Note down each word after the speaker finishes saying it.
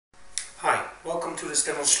Welcome to this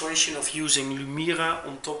demonstration of using Lumira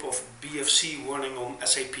on top of BFC running on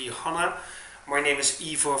SAP HANA. My name is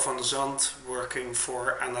Iver van Zand, working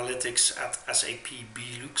for analytics at SAP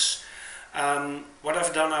BFC. What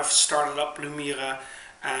I've done, I've started up Lumira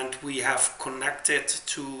and we have connected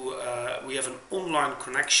to, we have an online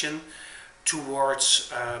connection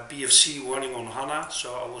towards BFC running on HANA.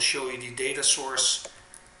 So I will show you the data source.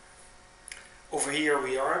 Over here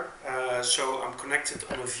we are, so I'm connected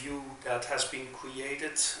on a view that has been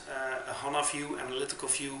created, a HANA view, analytical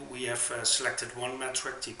view. We have selected one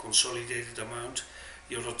metric, the consolidated amount.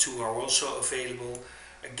 The other two are also available.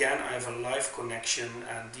 Again, I have a live connection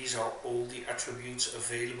and these are all the attributes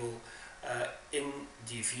available in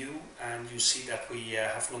the view, and you see that we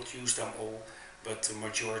have not used them all, but the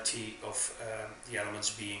majority of the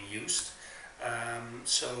elements being used.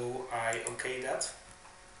 So I OK that.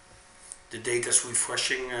 The data is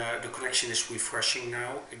refreshing, the connection is refreshing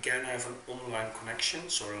now. Again, I have an online connection,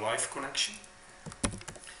 so a live connection.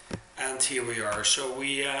 And here we are. So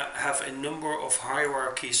we have a number of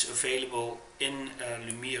hierarchies available in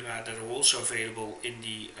Lumira that are also available in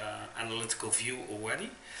the analytical view already.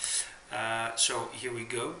 So here we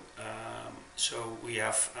go. So we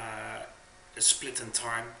have a split in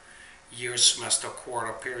time, year, semester,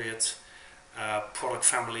 quarter, period, product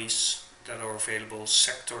families that are available,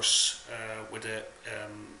 sectors with a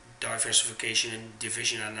diversification in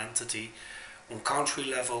division and entity on country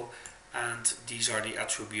level, and these are the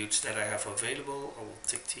attributes that I have available. I will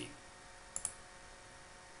tick the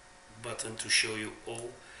button to show you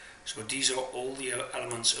all. So these are all the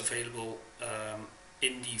elements available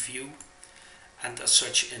in the view and as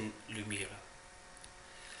such in Lumira.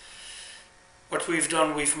 What we've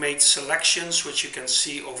done, we've made selections, which you can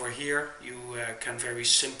see over here. You can very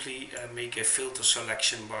simply make a filter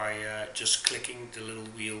selection by just clicking the little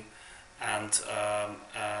wheel and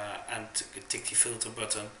tick the filter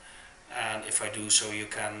button. And if I do so, you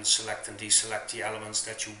can select and deselect the elements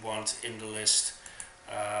that you want in the list,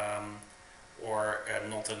 or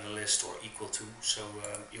not in the list or equal to. So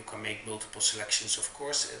you can make multiple selections, of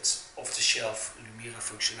course. It's off-the-shelf Lumira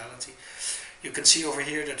functionality. You can see over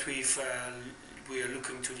here that we are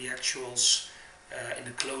looking to the actuals in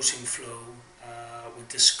the closing flow with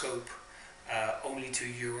this scope only to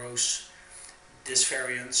euros. This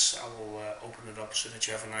variance, I will open it up so that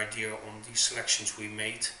you have an idea on the selections we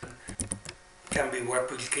made. Can be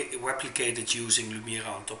replicated using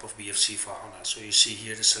Lumira on top of BFC for HANA. So you see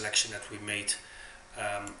here the selection that we made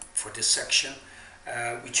for this section.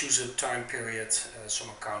 We choose a time period, some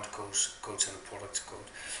account codes and a product code.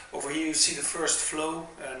 Over here you see the first flow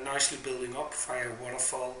nicely building up via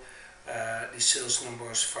waterfall, the sales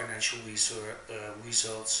numbers, financial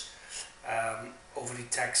results, over the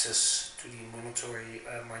taxes to the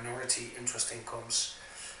minority interest incomes,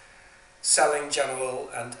 selling, general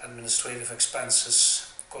and administrative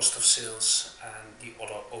expenses, cost of sales, and the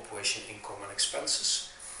other operation income and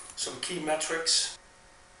expenses. Some key metrics,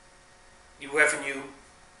 the revenue,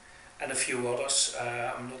 and a few others.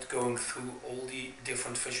 I'm not going through all the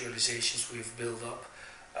different visualizations we've built up.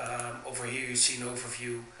 Over here you see an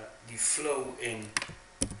overview, the flow in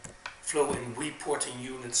reporting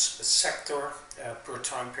units sector per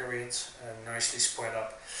time period, nicely spread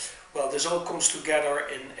up. Well, this all comes together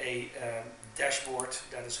in a dashboard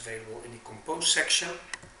that is available in the compose section.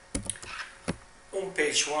 On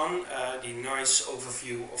page 1, the nice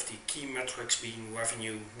overview of the key metrics being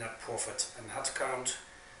revenue, net profit and headcount.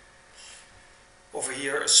 Over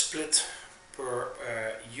here a split per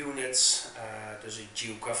units, there's a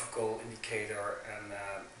geographical indicator, and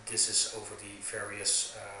this is over the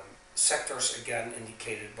various sectors, again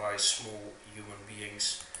indicated by small human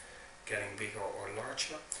beings getting bigger or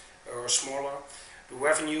larger or smaller. The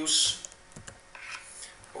revenues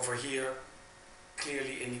over here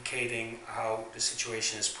clearly indicating how the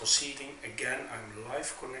situation is proceeding. Again, I'm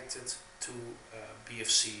live connected to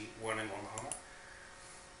BFC running on HANA.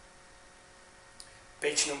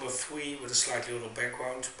 Page number 3 with a slightly other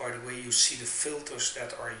background. By the way, you see the filters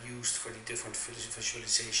that are used for the different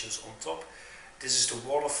visualizations on top. This is the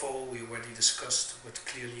waterfall we already discussed, with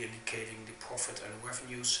clearly indicating the profit and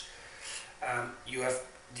revenues. You have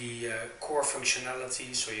the core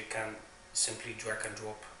functionality, so you can simply drag and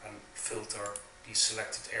drop and filter the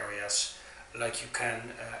selected areas like you can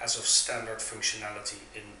as of standard functionality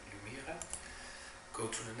in Lumira. Go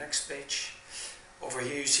to the next page. Over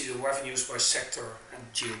here you see the revenues by sector and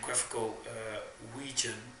geographical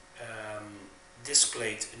region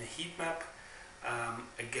displayed in a heat map.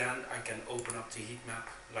 Again, I can open up the heat map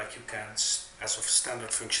like you can as of standard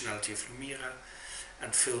functionality of Lumira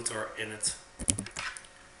and filter in it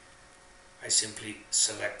I simply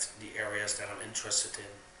select the areas that I'm interested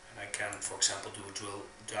in, and I can, for example, do a drill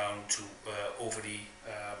down to over the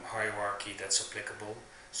hierarchy that's applicable.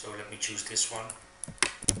 So let me choose this one.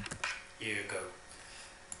 Here you go.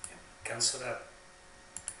 Cancel that.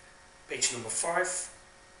 Page number 5,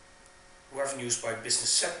 revenues by business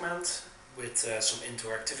segment with some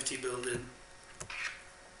interactivity built in.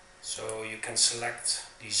 So you can select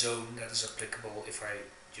the zone that is applicable. If I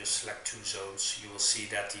just select 2 zones, you will see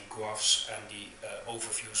that the graphs and the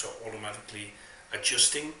overviews are automatically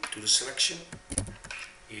adjusting to the selection.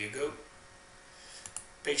 Here you go.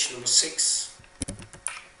 Page number 6,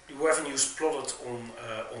 the revenues plotted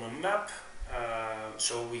on a map.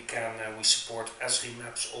 So we support SRI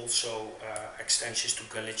maps, also extensions to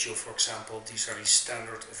Galileo, for example. These are the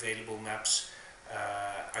standard available maps.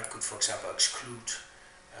 I could, for example, exclude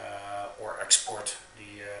or export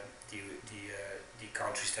the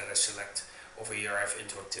countries that I select. Over here I have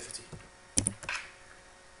interactivity.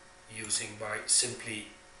 By simply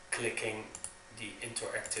clicking the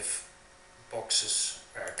interactive boxes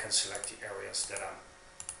where I can select the areas that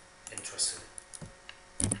I'm interested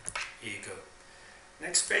in. Here you go.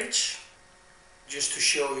 Next page, just to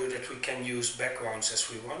show you that we can use backgrounds as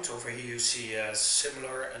we want. Over here you see a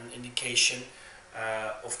similar an indication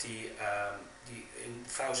of in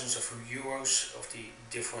thousands of euros of the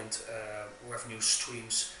different revenue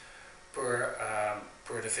streams per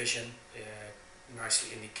division,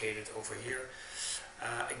 nicely indicated over here.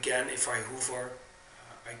 Again, if I hover,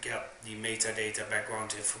 I get the metadata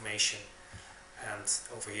background information. And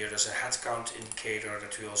over here there's a headcount indicator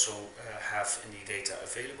that we also have in the data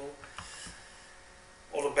available.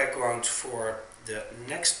 Other background for the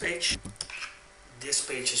next page. This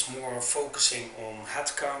page is more focusing on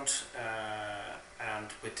headcount and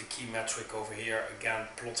with the key metric over here, again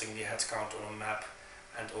plotting the headcount on a map,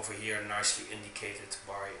 and over here nicely indicated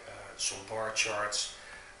by some bar charts.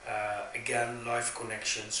 Again, live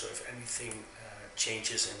connection, so if anything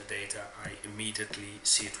changes in the data, I immediately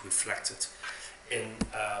see it reflected in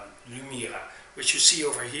Lumira, which you see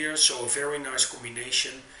over here. So a very nice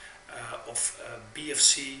combination of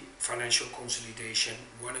BFC financial consolidation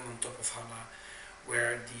running on top of HANA,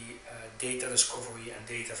 where the data discovery and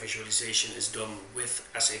data visualization is done with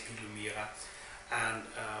SAP Lumira, and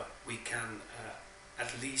we can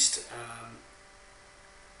at least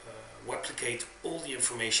replicate all the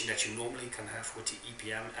information that you normally can have with the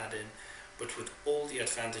EPM add-in, but with all the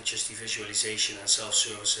advantages, the visualization and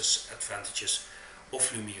self-services advantages of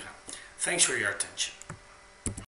Lumira. Thanks for your attention.